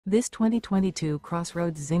This 2022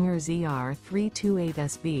 CrossRoads Zinger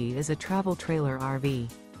ZR328SB is a travel trailer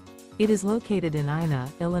RV. It is located in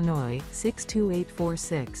Ina, Illinois,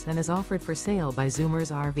 62846 and is offered for sale by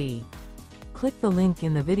Zoomers RV. Click the link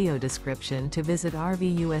in the video description to visit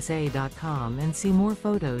RVUSA.com and see more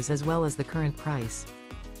photos as well as the current price.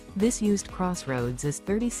 This used CrossRoads is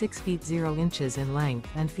 36 feet 0 inches in length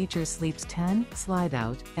and features sleeps 10,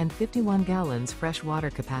 Slideout, and 51 gallons fresh water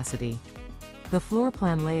capacity. The floor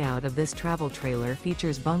plan layout of this travel trailer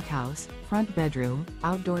features bunkhouse, front bedroom,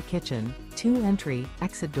 outdoor kitchen, 2 entry,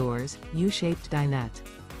 exit doors, U-shaped dinette.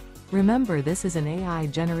 Remember, this is an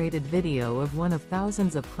AI-generated video of one of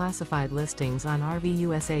thousands of classified listings on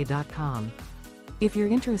RVUSA.com. If you're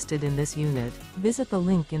interested in this unit, visit the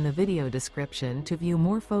link in the video description to view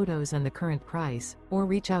more photos and the current price, or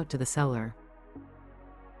reach out to the seller.